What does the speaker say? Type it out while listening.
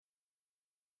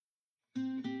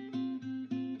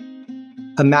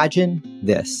Imagine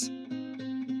this.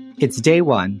 It's day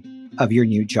one of your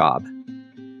new job.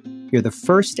 You're the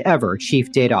first ever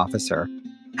Chief Data Officer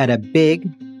at a big,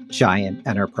 giant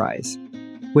enterprise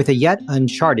with a yet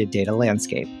uncharted data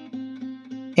landscape.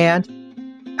 And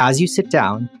as you sit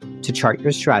down to chart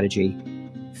your strategy,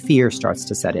 fear starts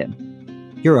to set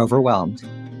in. You're overwhelmed.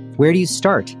 Where do you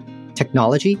start?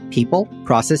 Technology, people,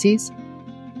 processes?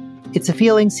 It's a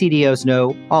feeling CDOs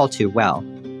know all too well.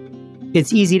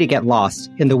 It's easy to get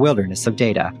lost in the wilderness of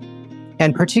data,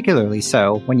 and particularly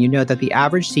so when you know that the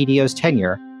average CDO's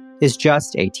tenure is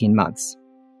just 18 months.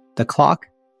 The clock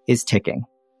is ticking.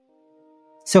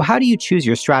 So how do you choose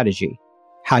your strategy?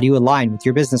 How do you align with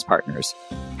your business partners?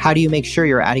 How do you make sure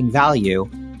you're adding value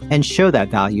and show that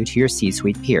value to your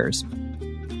C-suite peers?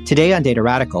 Today on Data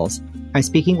Radicals, I'm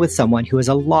speaking with someone who has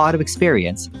a lot of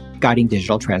experience guiding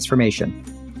digital transformation.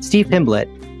 Steve Pimblett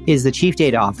is the Chief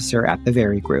Data Officer at the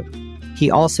Very Group. He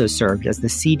also served as the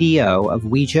CDO of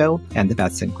Wejo and the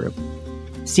Betson Group.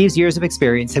 Steve's years of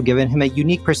experience have given him a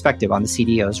unique perspective on the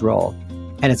CDO's role,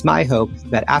 and it's my hope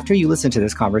that after you listen to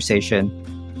this conversation,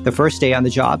 the first day on the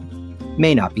job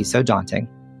may not be so daunting.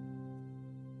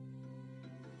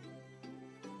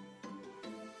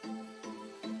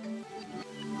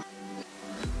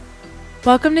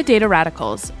 Welcome to Data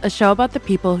Radicals, a show about the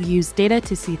people who use data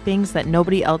to see things that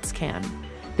nobody else can.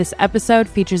 This episode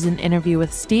features an interview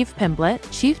with Steve Pimblett,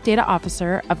 Chief Data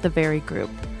Officer of the Very Group.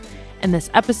 In this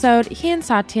episode, he and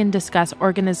Satyen discuss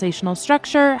organizational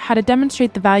structure, how to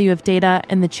demonstrate the value of data,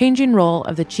 and the changing role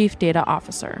of the Chief Data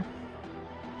Officer.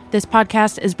 This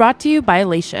podcast is brought to you by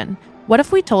Elation. What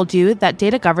if we told you that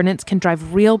data governance can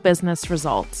drive real business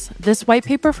results? This white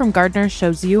paper from Gartner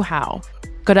shows you how.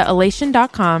 Go to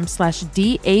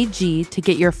elation.com/DAG to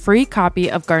get your free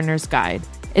copy of Gartner's guide.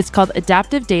 It's called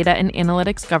Adaptive Data and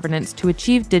Analytics Governance to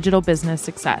Achieve Digital Business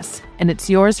Success, and it's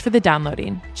yours for the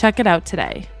downloading. Check it out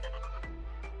today.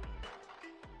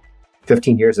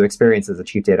 15 years of experience as a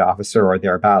Chief Data Officer or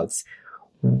thereabouts.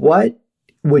 What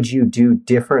would you do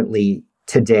differently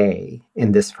today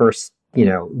in this first,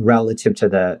 relative to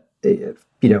the,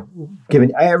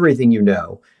 given everything you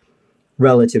know,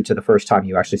 relative to the first time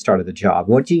you actually started the job?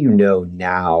 What do you know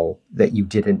now that you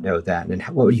didn't know then? And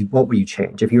what would you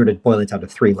change if you were to boil it down to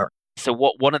three learnings? So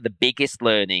one of the biggest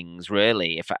learnings,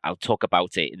 really, if I'll talk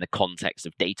about it in the context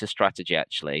of data strategy,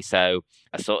 actually. So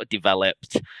I sort of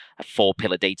developed a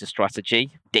 4-pillar data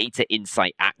strategy. Data,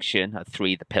 insight, action are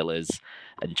 3 of the pillars,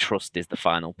 and trust is the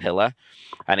final pillar.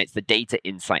 And it's the data,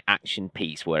 insight, action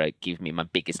piece where it gives me my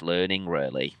biggest learning,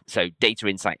 really. So data,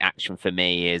 insight, action for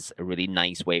me is a really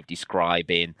nice way of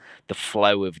describing the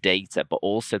flow of data, but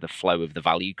also the flow of the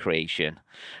value creation.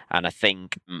 And I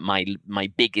think my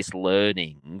biggest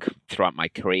learning throughout my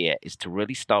career is to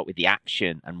really start with the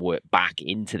action and work back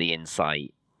into the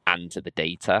insight and to the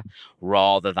data,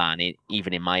 rather than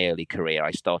even in my early career,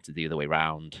 I started the other way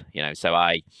around. So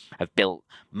I have built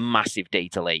massive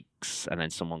data lakes, and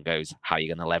then someone goes, "How are you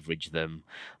going to leverage them?"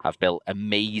 I've built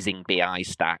amazing BI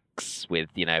stacks with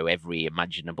every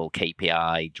imaginable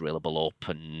KPI drillable up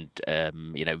and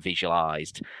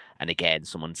visualized. And again,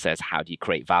 someone says, "How do you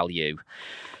create value?"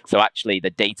 So actually,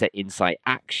 the data, insight,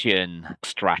 action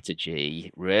strategy,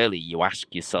 really, you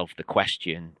ask yourself the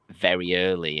question very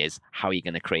early is, how are you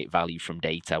going to create value from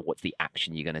data? What's the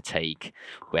action you're going to take?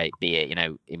 Be it,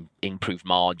 improve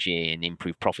margin,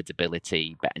 improve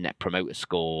profitability, better net promoter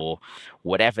score,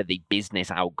 whatever the business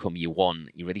outcome you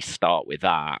want, you really start with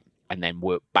that and then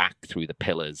work back through the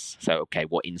pillars. So, okay,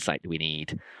 what insight do we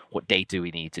need? What data do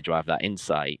we need to drive that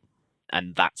insight?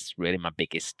 And that's really my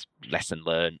biggest lesson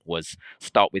learned, was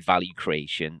start with value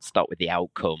creation, start with the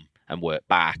outcome and work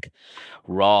back,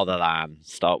 rather than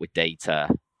start with data,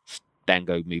 then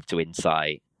go move to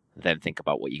insight, then think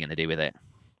about what you're going to do with it.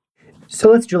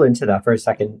 So let's drill into that for a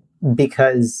second,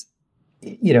 because,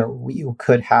 you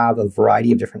could have a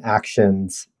variety of different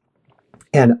actions.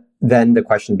 And then the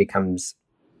question becomes,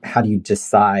 how do you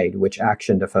decide which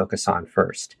action to focus on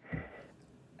first?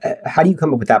 How do you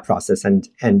come up with that process? And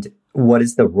what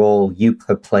is the role you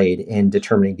have played in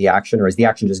determining the action? Or is the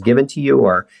action just given to you?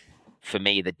 Or for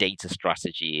me, the data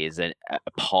strategy is a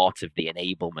part of the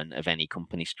enablement of any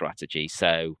company strategy.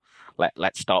 So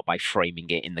let's start by framing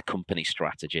it in the company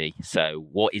strategy. So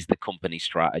what is the company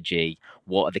strategy?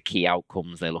 What are the key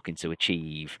outcomes they're looking to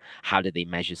achieve? How do they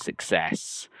measure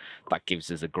success? that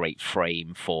gives us a great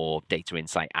frame for data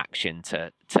insight action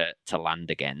to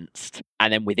land against.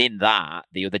 And then within that,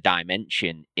 the other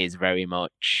dimension is very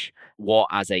much what,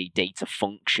 as a data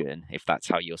function, if that's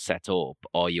how you're set up,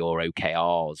 are your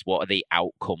OKRs? What are the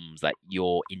outcomes that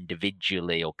you're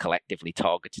individually or collectively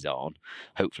targeted on?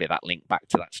 Hopefully that link back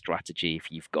to that strategy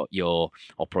if you've got your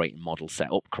operating model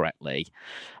set up correctly.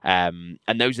 And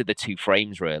those are the two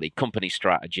frames, really. Company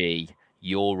strategy,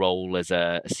 your role as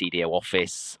a CDO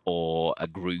office or a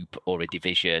group or a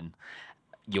division,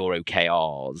 your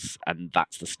OKRs, and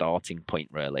that's the starting point,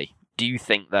 really. Do you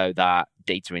think, though, that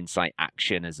data insight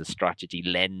action as a strategy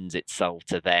lends itself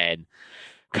to then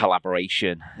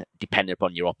collaboration depending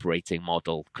upon your operating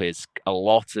model? Because a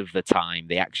lot of the time,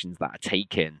 the actions that are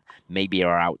taken maybe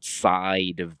are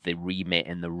outside of the remit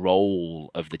and the role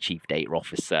of the chief data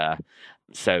officer.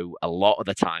 So a lot of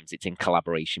the times it's in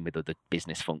collaboration with other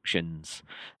business functions.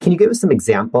 Can you give us some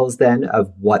examples then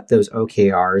of what those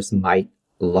OKRs might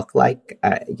look like?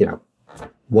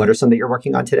 What are some that you're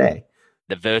working on today?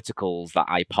 The verticals that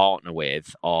I partner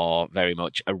with are very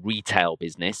much a retail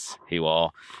business who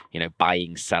are,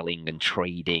 buying, selling and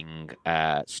trading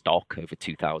stock, over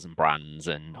 2,000 brands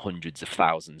and hundreds of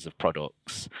thousands of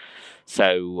products.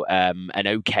 So an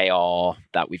OKR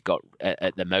that we've got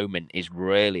at the moment is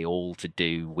really all to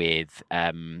do with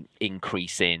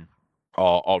increasing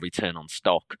our return on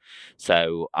stock.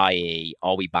 So, i.e.,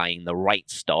 are we buying the right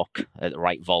stock at the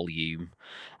right volume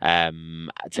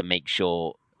to make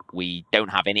sure we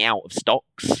don't have any out of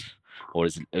stocks, or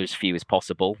as few as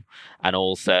possible, and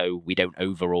also we don't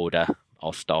overorder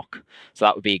our stock. So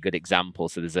that would be a good example.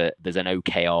 So there's an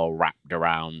OKR wrapped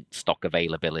around stock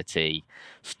availability,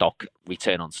 stock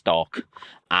return on stock,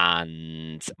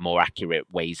 and more accurate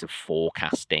ways of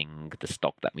forecasting the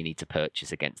stock that we need to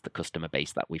purchase against the customer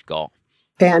base that we've got.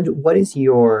 And what is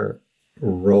your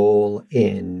role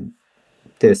in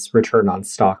this return on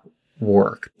stock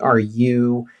work? Are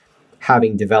you,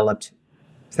 having developed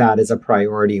that as a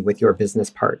priority with your business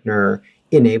partner,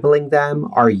 enabling them?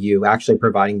 Are you actually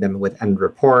providing them with end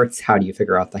reports? How do you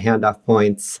figure out the handoff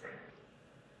points?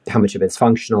 How much of it is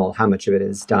functional? How much of it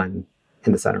is done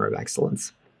in the center of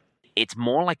excellence? It's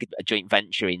more like a joint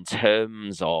venture in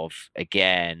terms of,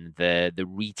 again, the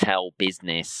retail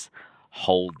business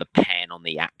hold the pen on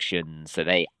the action, so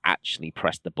they actually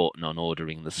press the button on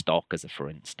ordering the stock, as a for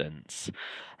instance.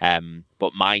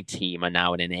 But my team are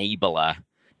now an enabler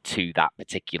to that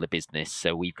particular business.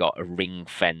 So we've got a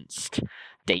ring-fenced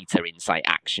data insight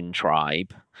action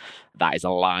tribe that is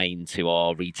aligned to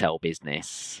our retail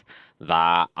business,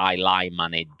 that I line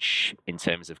manage in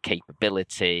terms of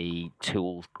capability,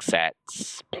 tool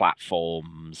sets,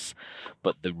 platforms,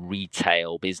 but the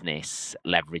retail business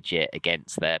leverage it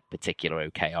against their particular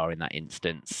OKR in that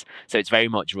instance. So it's very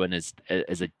much run as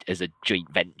a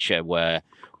joint venture where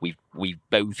we've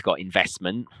both got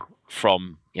investment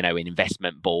from an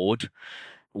investment board.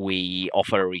 We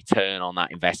offer a return on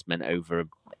that investment over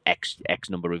X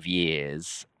number of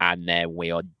years, and then we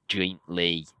are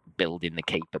jointly building the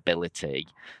capability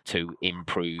to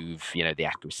improve, the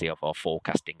accuracy of our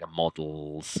forecasting and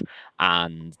models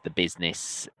and the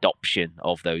business adoption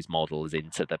of those models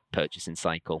into the purchasing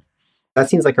cycle. That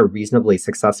seems like a reasonably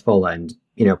successful and,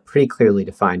 pretty clearly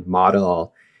defined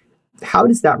model. How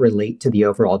does that relate to the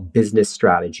overall business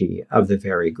strategy of the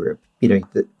Very Group?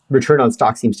 The return on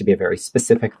stock seems to be a very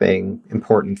specific thing,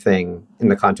 important thing in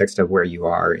the context of where you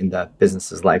are in the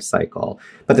business's life cycle.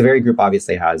 But the Very Group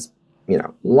obviously has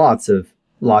lots of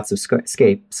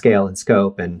scale and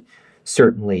scope, and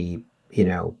certainly,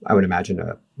 I would imagine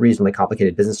a reasonably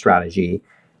complicated business strategy.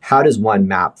 How does one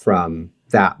map from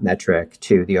that metric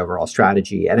to the overall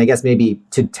strategy? And I guess maybe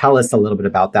to tell us a little bit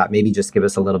about that, maybe just give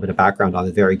us a little bit of background on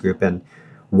the Very Group and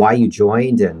why you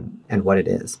joined and what it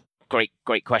is.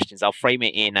 Great questions. I'll frame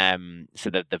it in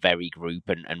the Very Group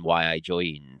and why I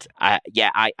joined.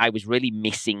 I was really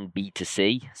missing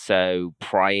B2C. So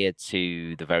prior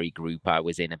to the Very Group, I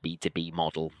was in a B2B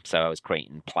model. So I was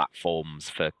creating platforms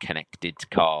for connected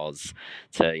cars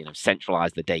to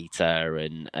centralize the data,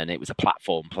 and it was a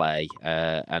platform play.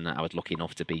 And I was lucky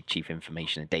enough to be Chief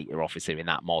Information and Data Officer in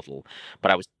that model.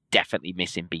 But I was definitely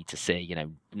missing B2C,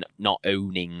 not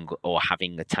owning or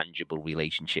having a tangible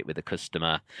relationship with a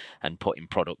customer and putting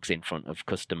products in front of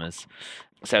customers.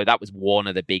 So that was one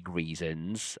of the big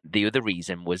reasons. The other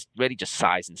reason was really just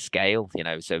size and scale.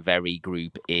 So Very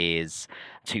Group is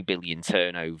 2 billion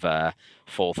turnover,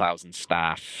 4,000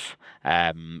 staff,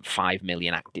 5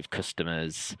 million active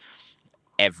customers,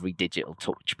 every digital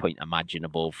touch point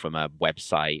imaginable, from a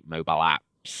website, mobile app,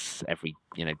 apps, every,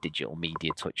 digital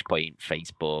media touch point,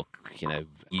 Facebook,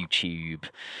 YouTube,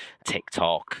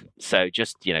 TikTok. So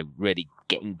just, really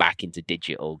getting back into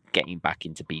digital, getting back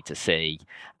into B2C,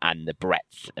 and the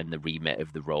breadth and the remit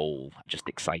of the role just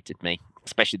excited me,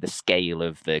 especially the scale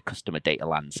of the customer data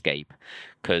landscape.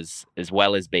 Because as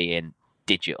well as being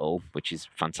digital, which is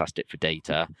fantastic for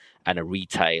data, and a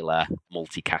retailer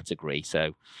multi-category,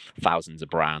 so thousands of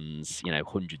brands,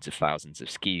 hundreds of thousands of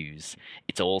SKUs,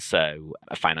 it's also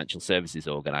a financial services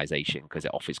organization because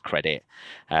it offers credit.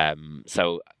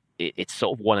 So it's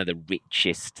sort of one of the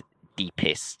richest,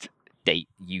 deepest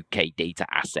UK data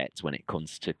assets when it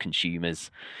comes to consumers,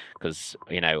 because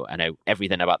I know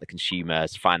everything about the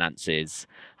consumers' finances.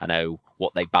 I know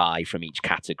what they buy from each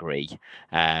category,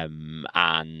 and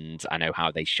I know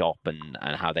how they shop and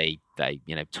how they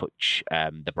touch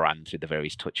the brand through the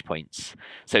various touch points.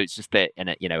 So it's just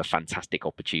a fantastic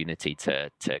opportunity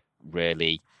to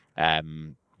really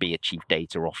be a chief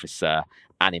data officer,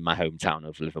 and in my hometown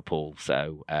of Liverpool.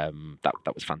 So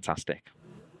that was fantastic.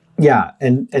 Yeah,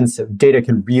 and so data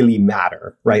can really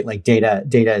matter, right? Like data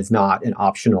is not an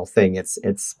optional thing.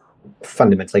 It's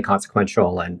fundamentally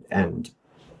consequential and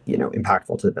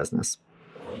impactful to the business.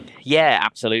 Yeah,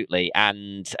 absolutely.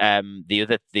 And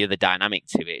the other dynamic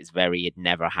to it is it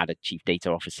never had a chief data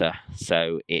officer,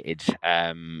 so it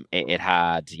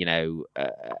had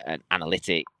an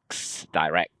analytics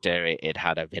director. It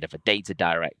had a bit of a data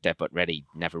director, but really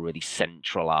never really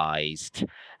centralized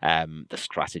the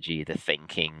strategy, the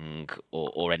thinking,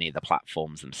 or any of the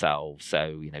platforms themselves.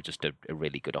 So just a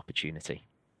really good opportunity.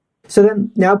 So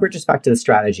then now bridge us back to the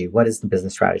strategy. What is the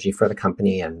business strategy for the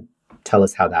company, and tell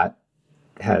us how that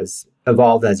has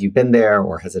evolved as you've been there,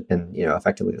 or has it been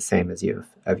effectively the same as you've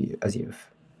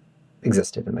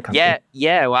existed in the company?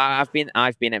 Yeah. Well, I've been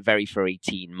at Very for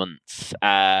 18 months,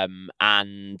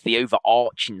 and the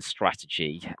overarching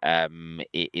strategy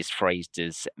is phrased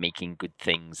as making good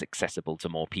things accessible to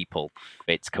more people.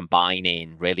 It's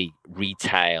combining really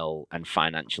retail and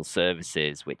financial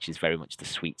services, which is very much the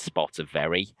sweet spot of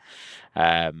Very.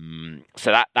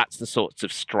 So that's the sorts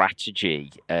of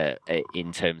strategy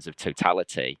in terms of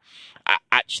totality.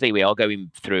 Actually, we are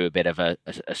going through a bit of a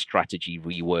strategy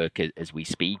rework as we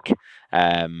speak,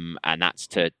 and that's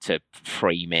to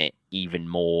frame it even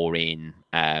more in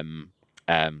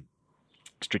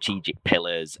strategic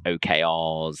pillars,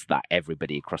 OKRs that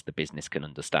everybody across the business can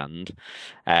understand,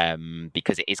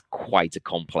 because it is quite a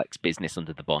complex business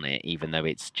under the bonnet. Even though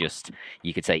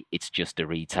you could say it's just a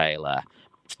retailer.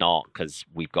 It's not, because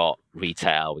we've got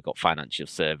retail, we've got financial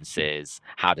services.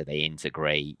 How do they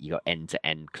integrate? You got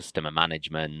end-to-end customer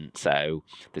management. So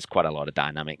there's quite a lot of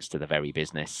dynamics to the Very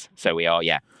business. So we are,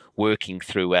 working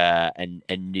through a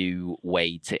new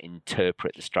way to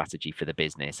interpret the strategy for the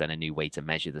business and a new way to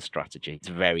measure the strategy. It's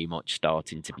very much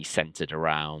starting to be centered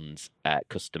around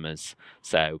customers.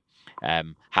 So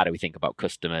how do we think about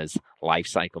customers, life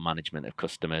cycle management of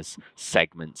customers,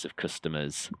 segments of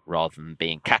customers, rather than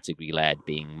being category-led,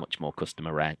 being much more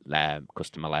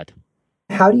customer-led.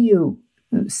 How do you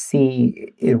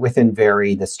see within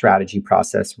Very the strategy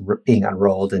process being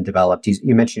unrolled and developed?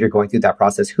 You mentioned you're going through that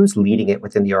process. Who's leading it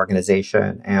within the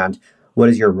organization, and what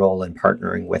is your role in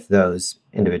partnering with those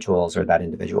individuals or that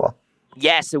individual?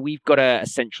 Yeah, so we've got a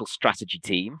central strategy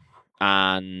team,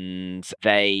 and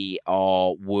they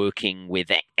are working with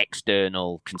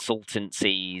external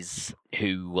consultancies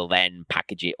who will then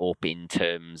package it up in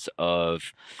terms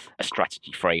of a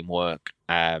strategy framework.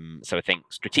 So I think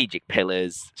strategic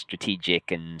pillars,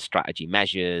 strategic and strategy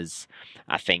measures.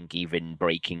 I think even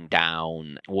breaking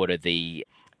down what are the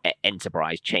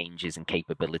enterprise changes and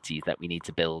capabilities that we need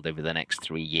to build over the next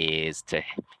 3 years to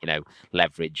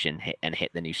leverage and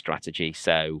hit the new strategy.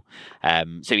 So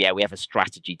we have a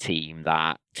strategy team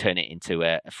that turn it into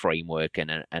a framework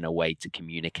and a way to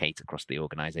communicate across the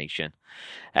organization.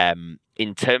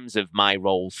 In terms of my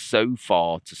role so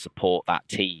far to support that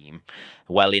team,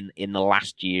 well, in the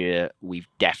last year, we've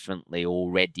definitely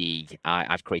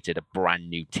I've created a brand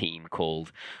new team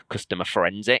called Customer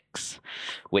Forensics,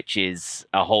 which is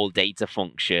a whole data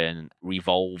function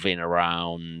revolving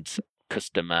around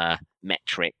customer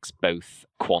metrics, both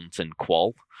quant and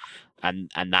qual. And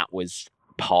that was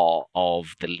part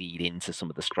of the lead into some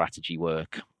of the strategy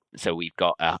work. So we've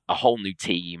got a whole new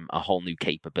team, a whole new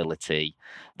capability,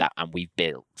 and we've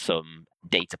built some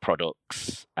data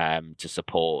products to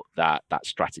support that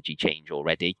strategy change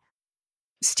already.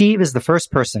 Steve is the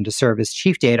first person to serve as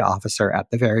Chief Data Officer at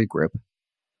the Very Group.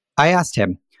 I asked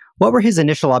him, what were his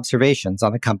initial observations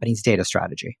on the company's data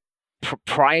strategy?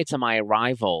 Prior to my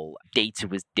arrival, data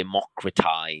was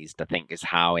democratized, I think is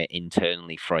how it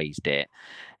internally phrased it.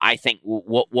 I think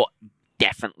what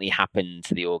definitely happened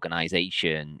to the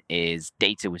organization is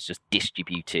data was just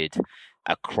distributed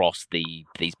across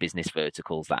these business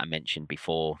verticals that I mentioned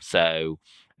before. So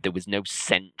there was no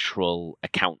central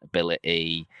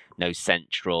accountability, no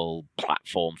central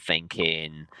platform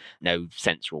thinking, no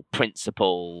central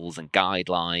principles and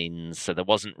guidelines. So there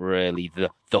wasn't really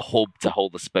the hub to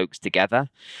hold the spokes together.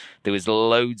 There was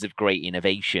loads of great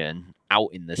innovation out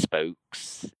in the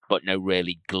spokes, but no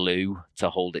really glue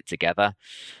to hold it together.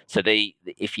 So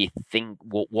if you think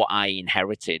what I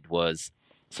inherited was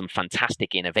some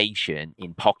fantastic innovation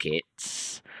in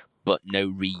pockets, but no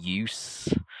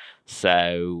reuse.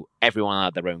 So everyone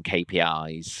had their own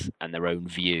KPIs and their own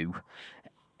view.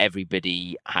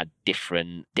 Everybody had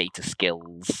different data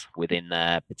skills within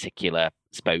their particular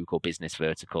spoke or business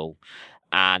vertical.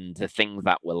 And the things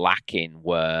that were lacking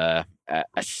were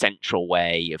a central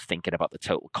way of thinking about the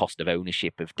total cost of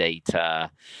ownership of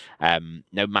data,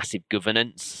 no massive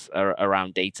governance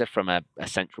around data from a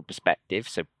central perspective,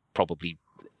 so probably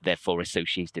therefore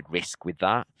associated risk with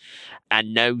that,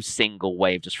 and no single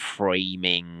way of just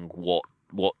framing what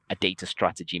a data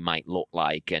strategy might look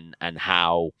like and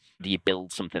how do you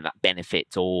build something that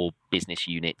benefits all business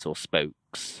units or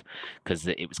spokes, because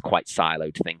it was quite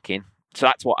siloed thinking. So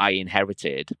that's what I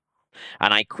inherited.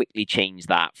 And I quickly changed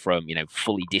that from,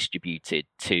 fully distributed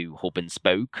to hub and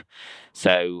spoke.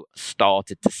 So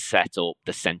started to set up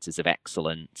the centers of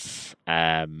excellence.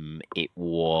 It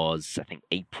was, I think,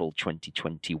 April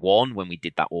 2021 when we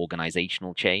did that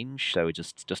organizational change. So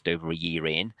just over a year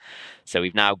in. So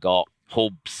we've now got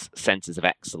hubs, centers of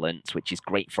excellence, which is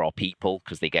great for our people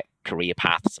because they get career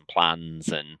paths and plans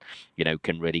and,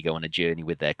 can really go on a journey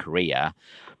with their career.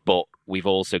 But we've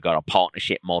also got a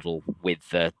partnership model with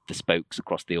the spokes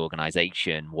across the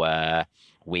organization where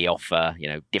we offer,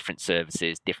 different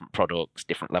services, different products,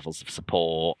 different levels of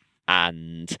support.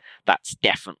 And that's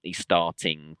definitely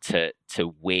starting to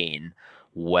win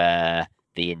where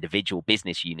the individual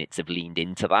business units have leaned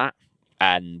into that.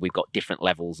 And we've got different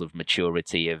levels of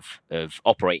maturity of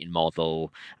operating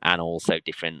model and also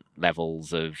different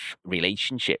levels of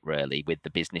relationship, really, with the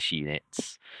business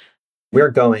units. We're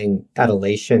going at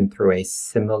Elation through a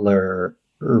similar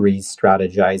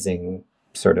re-strategizing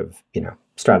sort of,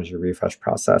 strategy refresh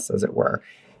process, as it were.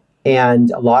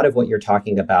 And a lot of what you're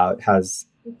talking about has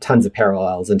tons of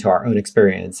parallels into our own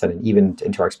experience and even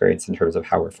into our experience in terms of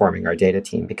how we're forming our data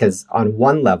team. Because on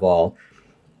one level,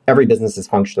 every business is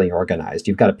functionally organized.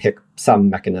 You've got to pick some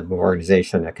mechanism of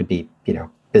organization that could be,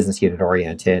 business unit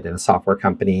oriented in a software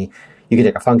company. You could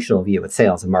take a functional view with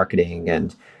sales and marketing.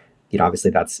 And,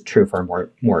 obviously that's true for a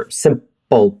more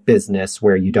simple business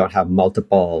where you don't have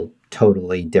multiple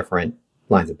totally different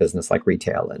lines of business like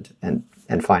retail and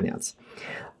finance.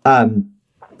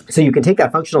 So you can take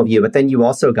that functional view, but then you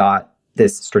also got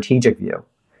this strategic view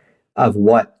of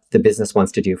what the business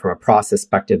wants to do from a process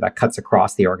perspective that cuts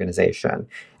across the organization.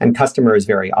 And customer is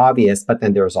very obvious, but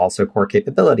then there's also core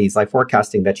capabilities like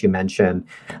forecasting that you mentioned,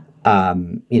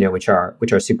 which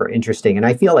are super interesting. And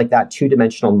I feel like that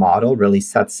two-dimensional model really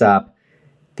sets up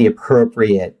the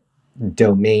appropriate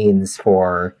domains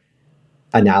for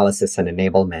analysis and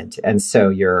enablement. And so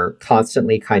you're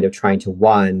constantly kind of trying to,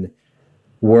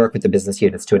 work with the business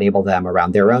units to enable them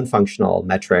around their own functional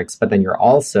metrics, but then you're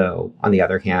also, on the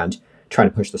other hand, trying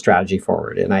to push the strategy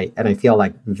forward. And I feel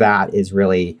like that is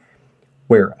really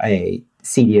where a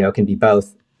CDO can be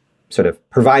both sort of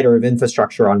provider of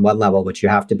infrastructure on one level, which you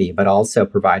have to be, but also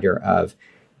provider of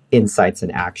insights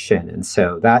and action. And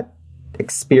so that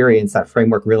experience, that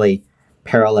framework really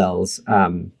parallels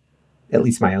at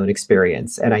least my own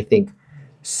experience. And I think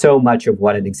so much of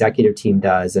what an executive team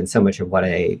does and so much of what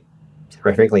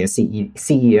frankly, a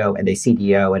CEO and a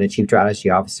CDO and a chief strategy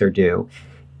officer do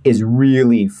is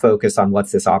really focus on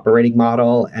what's this operating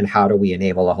model and how do we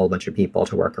enable a whole bunch of people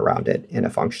to work around it in a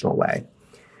functional way.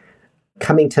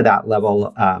 Coming to that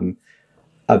level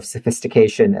of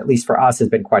sophistication, at least for us, has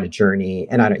been quite a journey.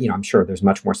 And I'm sure there's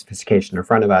much more sophistication in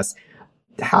front of us.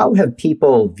 How have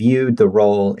people viewed the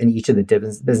role in each of the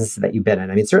businesses that you've been in?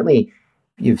 I mean, certainly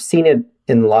you've seen it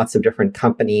in lots of different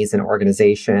companies and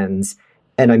organizations,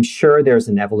 and I'm sure there's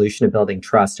an evolution of building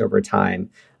trust over time.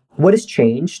 What has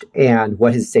changed and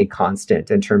what has stayed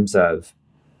constant in terms of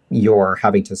your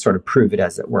having to sort of prove it,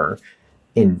 as it were,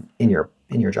 in your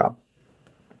job?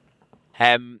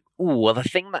 Well, the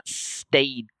thing that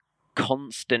stayed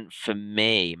constant for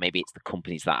me, maybe it's the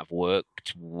companies that I've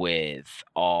worked with,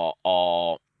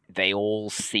 are they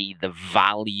all see the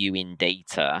value in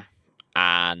data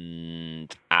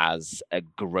and as a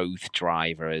growth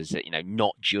driver, as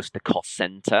not just a cost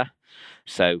center.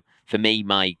 So for me,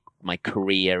 my my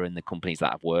career and the companies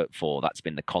that I've worked for, that's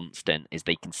been the constant, is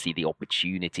they can see the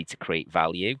opportunity to create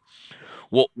value.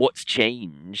 What's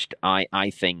changed,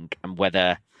 I think, and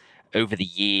whether over the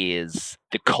years,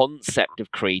 the concept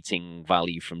of creating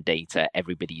value from data,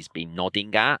 everybody's been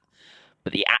nodding at,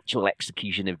 but the actual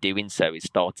execution of doing so is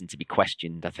starting to be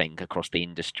questioned, I think, across the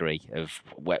industry of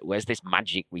where's this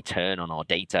magic return on our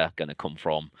data going to come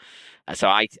from? So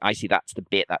I see that's the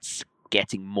bit that's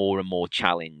getting more and more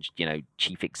challenged.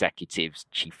 Chief executives,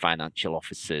 chief financial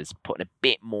officers putting a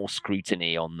bit more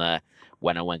scrutiny on the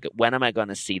when am I going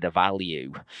to see the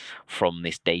value from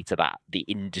this data that the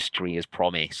industry has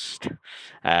promised.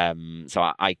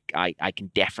 So I can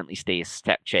definitely see a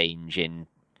step change in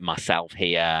myself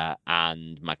here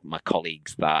and my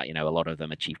colleagues that, a lot of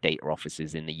them are chief data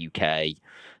officers in the UK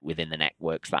within the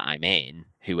networks that I'm in,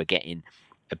 who are getting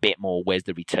a bit more, where's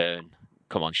the return?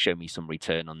 Come on, show me some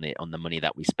return on the money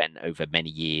that we spent over many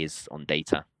years on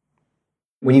data.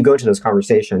 When you go to those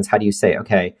conversations, how do you say,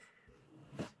 okay,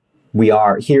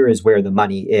 here is where the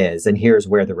money is and here's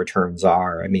where the returns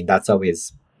are? I mean, that's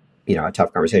always, a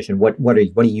tough conversation. What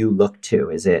do you look to?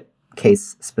 Is it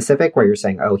case specific where you're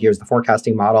saying, oh, here's the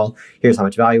forecasting model, here's how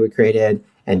much value we created,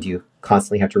 and do you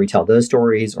constantly have to retell those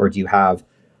stories, or do you have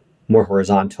more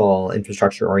horizontal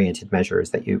infrastructure oriented measures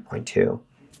that you point to,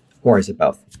 or is it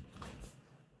both?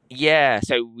 Yeah,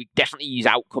 so we definitely use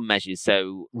outcome measures.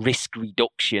 So risk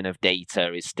reduction of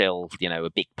data is still, a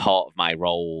big part of my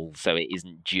role. So it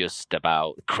isn't just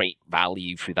about create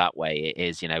value through that way. It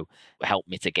is, help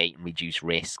mitigate and reduce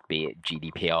risk, be it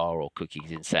GDPR or cookie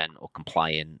consent or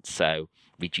compliance. So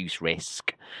reduce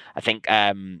risk. I think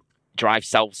drive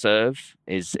self-serve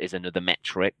is another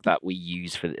metric that we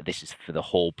use for this. Is for the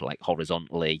hub, like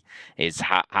horizontally, is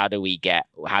how do we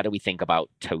think about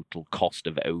total cost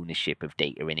of ownership of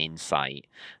data and insight,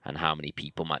 and how many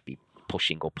people might be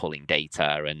pushing or pulling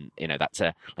data, and that's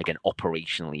an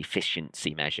operational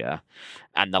efficiency measure.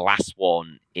 And the last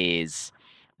one is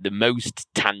the most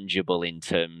tangible in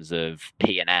terms of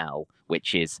P&L,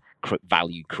 which is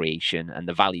value creation. And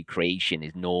the value creation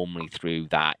is normally through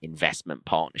that investment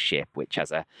partnership, which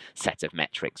has a set of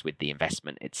metrics with the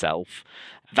investment itself.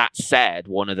 That said,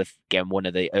 one of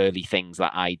the early things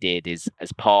that I did is,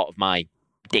 as part of my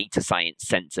data science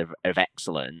center of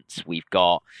excellence, we've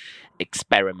got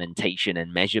experimentation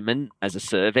and measurement as a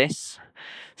service.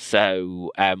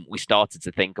 So we started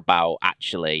to think about,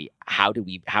 actually, how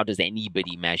does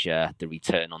anybody measure the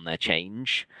return on their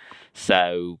change?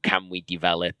 So can we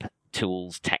develop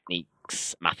tools,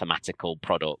 techniques, mathematical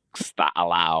products that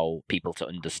allow people to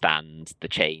understand the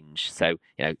change? So,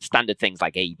 standard things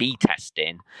like A/B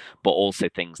testing, but also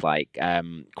things like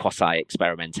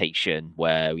quasi-experimentation,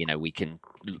 where, we can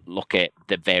look at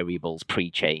the variables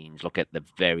pre-change, look at the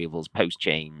variables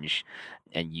post-change,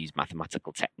 and use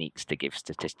mathematical techniques to give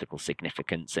statistical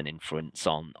significance and inference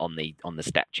on the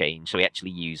step change. So we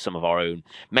actually use some of our own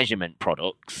measurement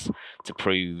products to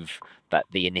prove that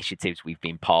the initiatives we've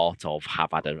been part of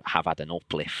have had an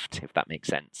uplift, if that makes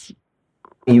sense.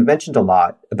 You mentioned a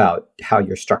lot about how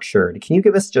you're structured. Can you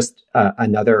give us just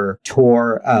another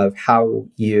tour of how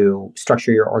you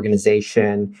structure your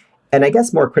organization? And I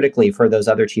guess more critically, for those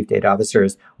other chief data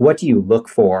officers, what do you look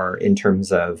for in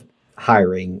terms of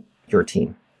hiring your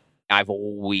team? I've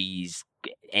always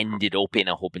ended up in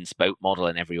a hub and spoke model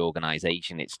in every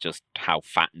organization. It's just how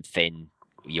fat and thin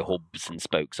your hubs and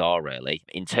spokes are, really.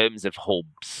 In terms of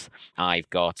hubs, I've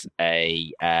got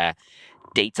a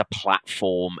data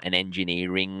platform and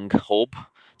engineering hub.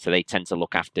 So they tend to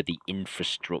look after the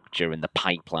infrastructure and the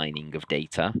pipelining of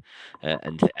data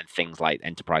and things like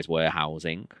enterprise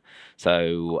warehousing.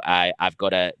 So I've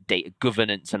got a data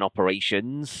governance and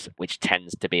operations, which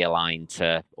tends to be aligned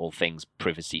to all things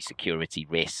privacy, security,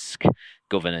 risk,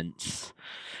 governance.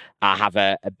 I have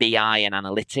a BI and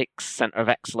analytics center of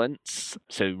excellence.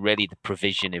 So really the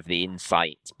provision of the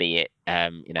insights, be it,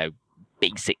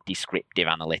 basic descriptive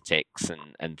analytics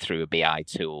and through a BI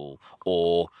tool,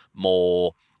 or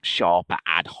more sharper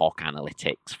ad hoc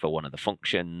analytics for one of the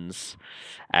functions.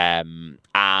 And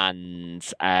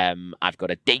I've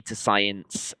got a data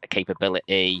science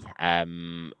capability,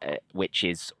 which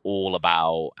is all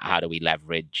about how do we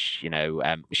leverage,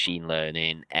 machine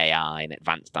learning, AI, and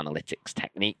advanced analytics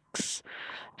techniques.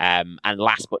 And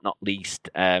last but not least,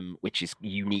 which is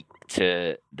unique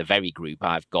to the Very Group,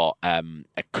 I've got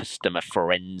a customer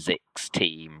forensics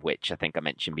team, which I think I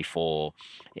mentioned before,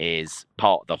 is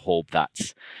part of the hub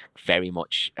that's very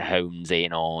much hones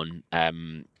in on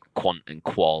quant and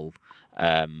qual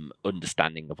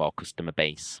understanding of our customer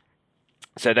base.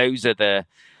 So those are the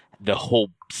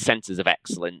hub centers of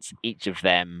excellence. Each of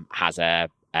them has a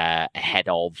a head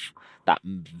of that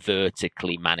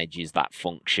vertically manages that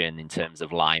function in terms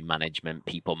of line management,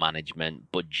 people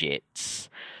management, budgets,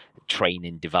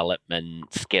 training,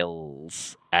 development,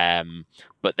 skills.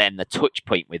 But then the touch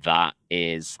point with that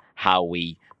is how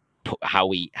we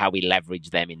leverage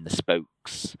them in the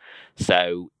spokes.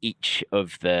 So each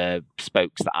of the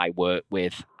spokes that I work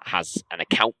with has an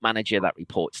account manager that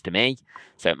reports to me.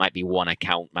 So it might be one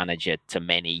account manager to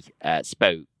many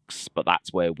spokes, but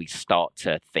that's where we start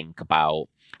to think about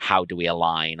how do we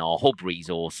align our hub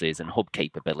resources and hub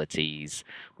capabilities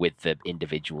with the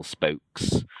individual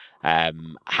spokes.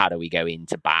 How do we go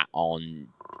into bat on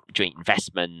joint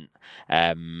investment,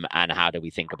 and how do we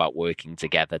think about working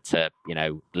together to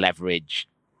leverage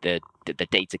the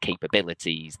data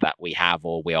capabilities that we have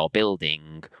or we are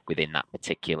building within that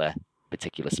particular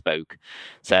spoke.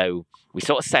 So we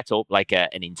sort of set up like an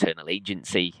internal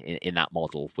agency in that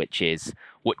model, which is,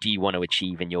 what do you want to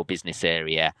achieve in your business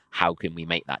area? How can we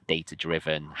make that data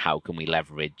driven? How can we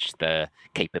leverage the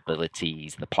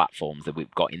capabilities, the platforms that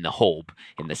we've got in the hub,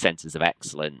 in the centers of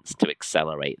excellence, to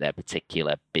accelerate their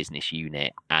particular business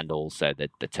unit and also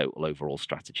the total overall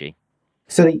strategy?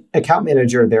 So the account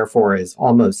manager, therefore, is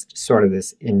almost sort of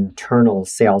this internal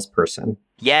salesperson.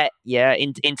 Yeah.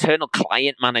 Internal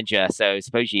client manager. So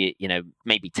suppose you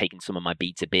maybe taking some of my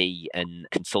B2B and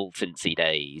consultancy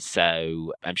days.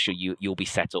 So I'm sure you'll be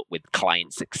set up with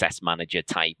client success manager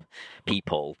type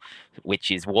people, which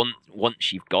is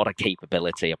once you've got a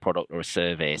capability, a product or a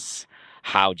service,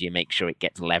 how do you make sure it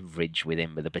gets leverage with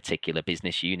a particular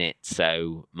business unit?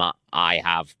 So I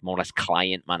have more or less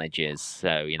client managers.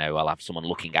 So, I'll have someone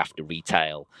looking after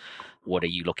retail. What are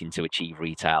you looking to achieve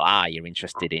retail? You're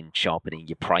interested in sharpening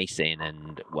your pricing,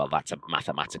 and well, that's a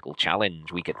mathematical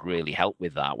challenge. We could really help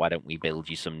with that. Why don't we build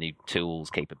you some new tools,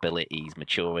 capabilities,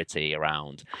 maturity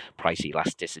around price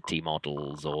elasticity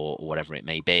models or whatever it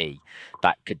may be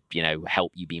that could,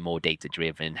 help you be more data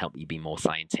driven, help you be more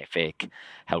scientific,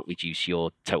 help reduce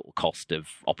your total cost of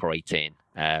operating.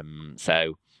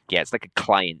 Yeah, it's like a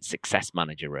client success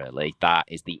manager, really. That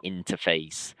is the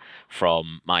interface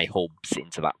from my hubs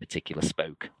into that particular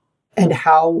spoke. And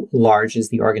how large is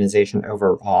the organization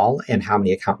overall, and how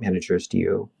many account managers do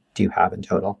you have in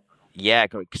total? Yeah,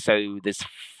 so there's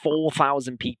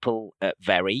 4,000 people at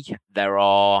Very. There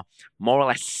are more or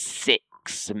less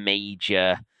 6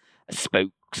 major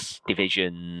spokes,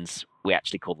 divisions. We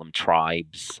actually call them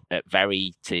tribes at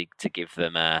Very to give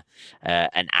them an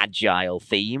agile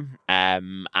theme.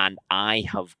 And I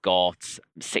have got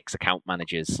 6 account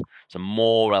managers, so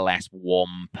more or less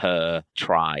 1 per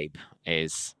tribe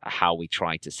is how we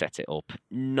try to set it up.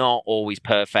 Not always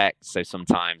perfect, so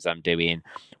sometimes I'm doing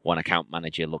 1 account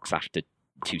manager looks after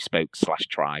 2 spokes /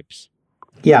 tribes.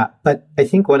 Yeah, but I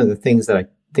think one of the things that I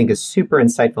think is super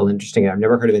insightful and interesting, and I've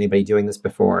never heard of anybody doing this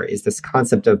before, is this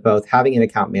concept of both having an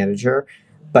account manager,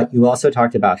 but you also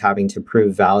talked about having to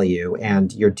prove value,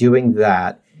 and you're doing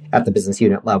that at the business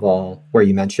unit level where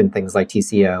you mentioned things like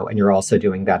TCO, and you're also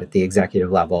doing that at the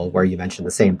executive level where you mentioned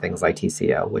the same things like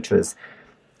TCO, which was,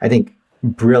 I think,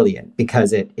 brilliant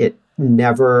because it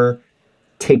never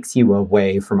takes you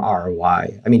away from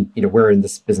ROI. I mean, we're in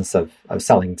this business of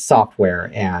selling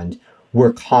software, and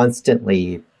we're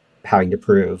constantly having to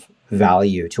prove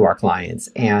value to our clients.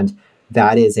 And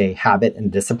that is a habit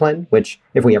and discipline, which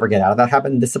if we ever get out of that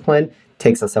habit and discipline,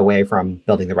 takes us away from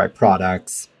building the right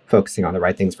products, focusing on the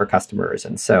right things for customers.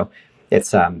 And so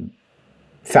it's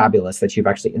fabulous that you've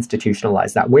actually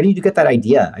institutionalized that. Where did you get that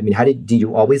idea? I mean, did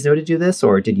you always know to do this,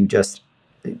 or did you just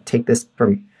take this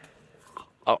from?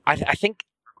 Oh, I think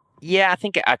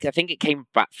it came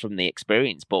back from the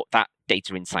experience, but that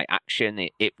data insight action,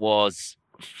 it was,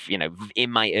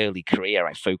 in my early career,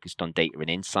 I focused on data and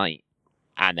insight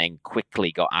and then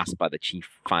quickly got asked by the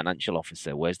chief financial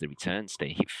officer, where's the return,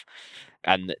 Steve?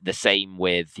 And the same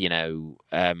with, the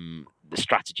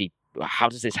strategy. How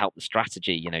does this help the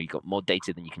strategy? You've got more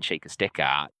data than you can shake a stick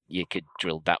at. You could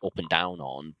drill that up and down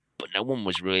on, but no one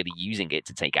was really using it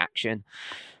to take action.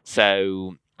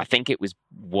 So I think it was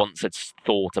once I'd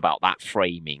thought about that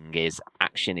framing is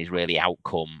action is really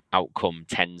outcome. Outcome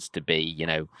tends to be,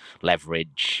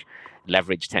 leverage.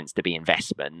 Leverage tends to be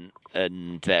investment.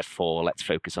 And therefore, let's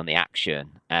focus on the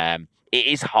action. It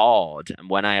is hard. And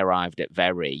when I arrived at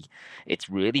Very, it's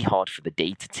really hard for the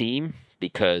data team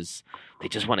because they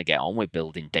just want to get on with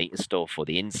building data stuff, or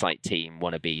the insight team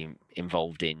want to be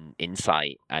involved in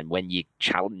insight. And when you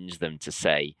challenge them to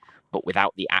say, but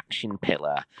without the action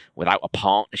pillar, without a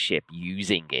partnership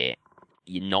using it,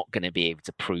 you're not going to be able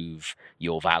to prove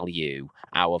your value,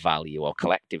 our value, or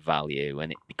collective value.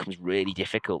 And it becomes really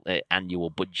difficult, the annual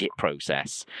budget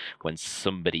process, when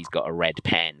somebody's got a red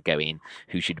pen going,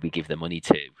 who should we give the money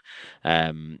to?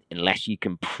 Unless you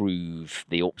can prove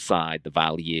the upside, the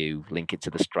value, link it to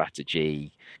the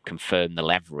strategy, confirm the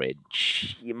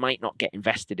leverage, you might not get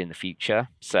invested in the future.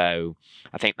 So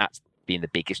I think that's been the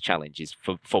biggest challenge is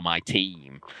for my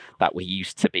team, that we're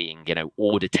used to being,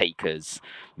 order takers,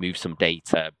 move some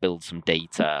data, build some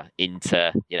data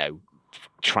into,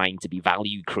 trying to be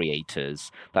value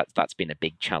creators. That's been a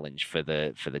big challenge for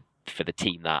the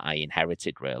team that I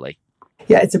inherited, really.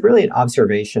 Yeah, it's a brilliant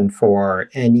observation for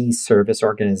any service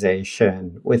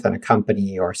organization within a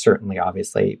company, or certainly,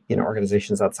 obviously,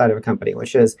 organizations outside of a company,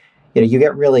 which is, you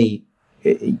get really,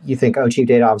 you think, oh, chief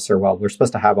data officer, well, we're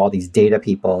supposed to have all these data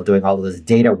people doing all of this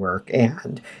data work,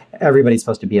 and everybody's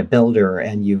supposed to be a builder,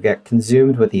 and you get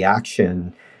consumed with the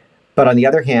action. But on the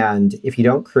other hand, if you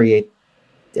don't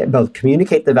both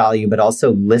communicate the value, but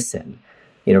also listen,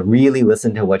 really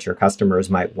listen to what your customers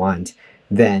might want,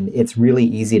 then it's really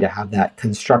easy to have that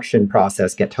construction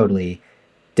process get totally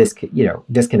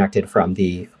disconnected from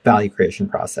the value creation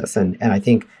process. And I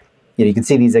think, you can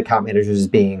see these account managers as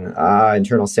being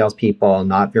internal salespeople,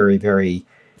 not very, very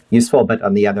useful. But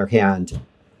on the other hand,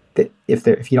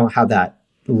 if you don't have that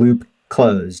loop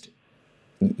closed,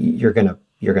 you're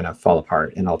gonna fall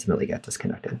apart and ultimately get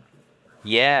disconnected.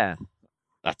 Yeah,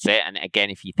 that's it. And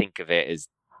again, if you think of it as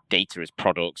data as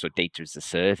products or data as a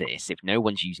service, if no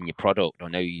one's using your product or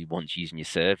no one's using your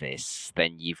service,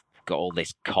 then you've got all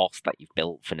this cost that you've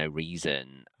built for no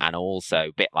reason. And also,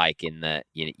 a bit like in the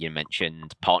you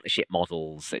mentioned partnership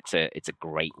models, it's a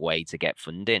great way to get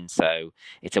funding. So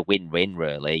it's a win-win,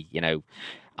 really.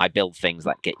 I build things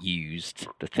that get used.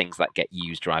 The things that get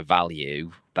used drive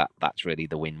value. That's really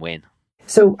the win-win.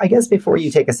 So I guess before you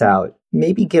take us out,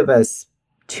 maybe give us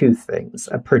two things: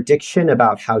 a prediction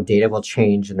about how data will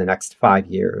change in the next 5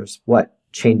 years. What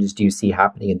changes do you see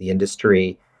happening in the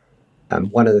industry?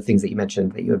 One of the things that you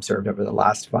mentioned that you observed over the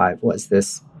last 5 was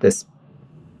this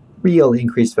real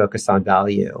increased focus on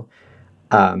value.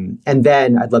 And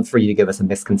then I'd love for you to give us a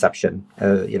misconception,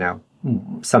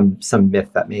 some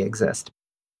myth that may exist.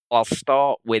 I'll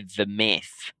start with the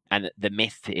myth. And the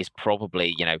myth is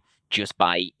probably, just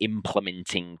by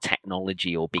implementing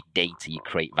technology or big data, you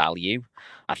create value.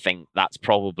 I think that's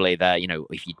probably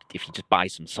if you just buy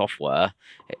some software,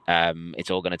 it's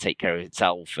all going to take care of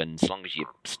itself. And as long as you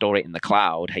store it in the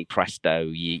cloud, hey presto,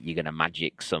 you're going to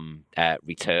magic some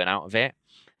return out of it.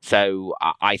 So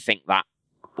I think that,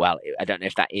 well, I don't know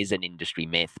if that is an industry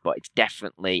myth, but it's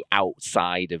definitely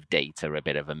outside of data a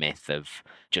bit of a myth of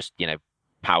just,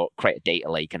 create a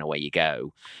data lake and away you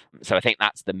go. So I think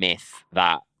that's the myth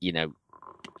that,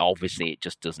 obviously it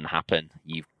just doesn't happen.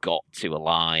 You've got to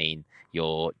align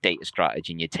your data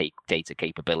strategy and your data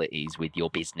capabilities with your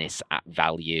business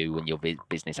value and your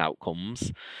business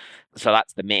outcomes. So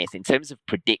that's the myth. In terms of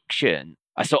prediction,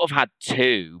 I sort of had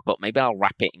 2, but maybe I'll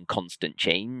wrap it in constant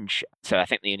change. So I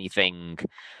think the only thing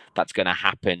that's going to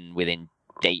happen within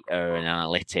data and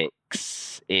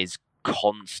analytics is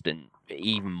constant,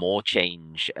 even more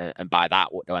change. And by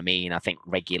that, what do I mean? I think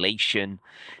regulation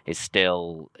is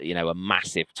still, a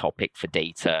massive topic for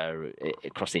data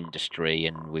across industry,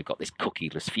 and we've got this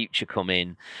cookieless future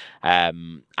coming. I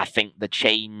think the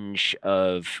change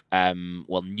of,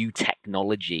 new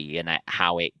technology and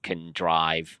how it can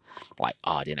drive,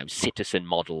 citizen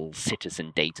models,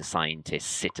 citizen data scientists,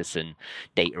 citizen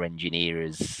data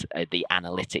engineers, the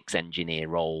analytics engineer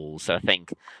roles. So I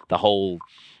think the whole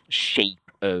shape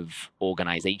of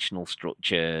organizational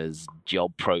structures,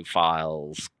 job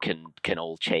profiles can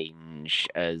all change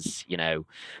as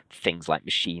things like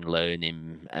machine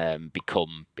learning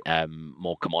become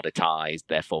more commoditized,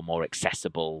 therefore more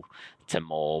accessible to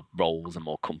more roles and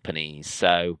more companies.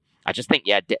 So I just think,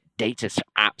 data's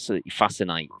absolutely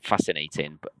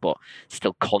fascinating, but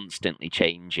still constantly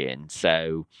changing.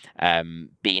 So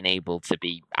being able to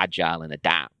be agile and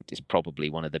adapt is probably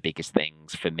one of the biggest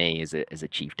things for me as a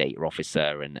chief data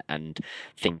officer, and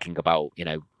thinking about,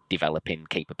 developing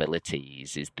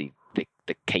capabilities is the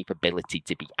capability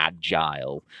to be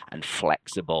agile and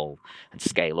flexible and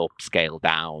scale up, scale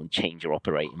down, change your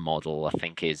operating model. I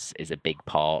think is a big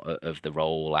part of the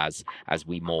role as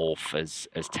we morph,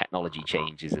 as technology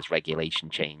changes, as regulation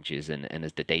changes, and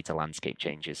as the data landscape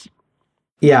changes.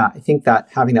 Yeah, I think that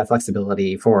having that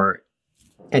flexibility for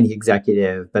any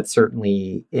executive, but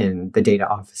certainly in the data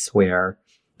office, where,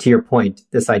 to your point,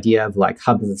 this idea of like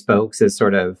hubs and spokes is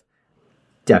sort of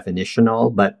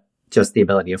definitional, but just the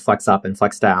ability to flex up and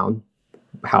flex down,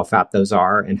 how fat those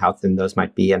are and how thin those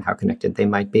might be and how connected they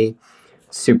might be.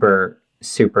 Super,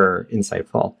 super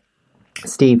insightful.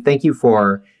 Steve, thank you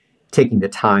for taking the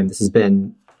time. This has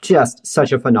been just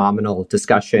such a phenomenal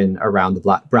discussion around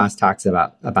the brass tacks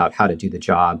about how to do the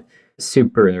job.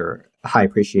 Super high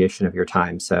appreciation of your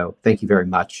time. So thank you very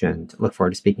much, and look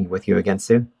forward to speaking with you again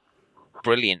soon.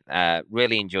 Brilliant.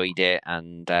 Really enjoyed it.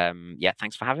 And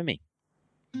thanks for having me.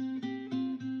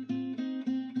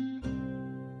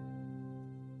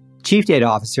 Chief data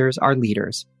officers are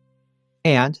leaders,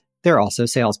 and they're also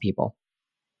salespeople.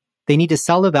 They need to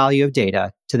sell the value of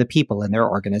data to the people in their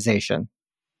organization.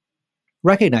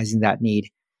 Recognizing that need,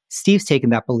 Steve's taken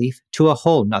that belief to a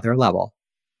whole nother level.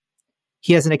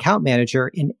 He has an account manager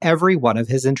in every one of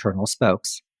his internal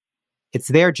spokes. It's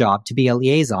their job to be a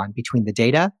liaison between the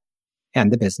data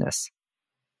and the business.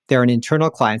 They're an internal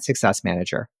client success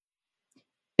manager.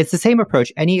 It's the same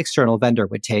approach any external vendor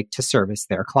would take to service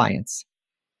their clients.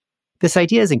 This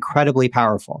idea is incredibly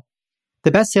powerful.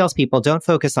 The best salespeople don't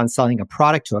focus on selling a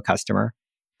product to a customer.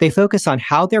 They focus on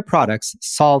how their products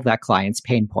solve that client's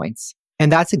pain points.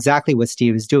 And that's exactly what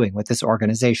Steve is doing with this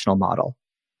organizational model.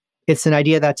 It's an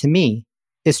idea that, to me,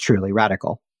 is truly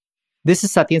radical. This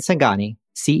is Satyen Sangani,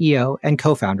 CEO and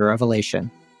co-founder of Elation.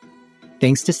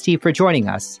 Thanks to Steve for joining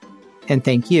us, and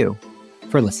thank you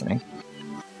for listening.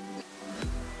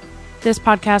 This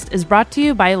podcast is brought to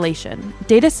you by Elation.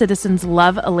 Data citizens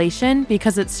love Elation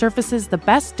because it surfaces the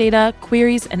best data,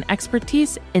 queries, and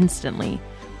expertise instantly.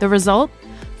 The result?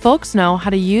 Folks know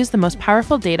how to use the most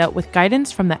powerful data with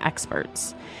guidance from the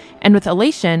experts. And with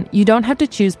Elation, you don't have to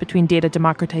choose between data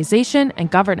democratization and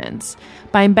governance.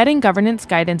 By embedding governance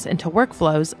guidance into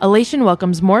workflows, Elation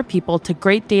welcomes more people to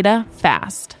great data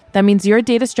fast. That means your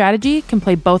data strategy can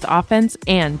play both offense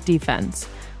and defense.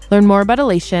 Learn more about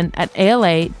Elation at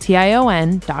alation.com.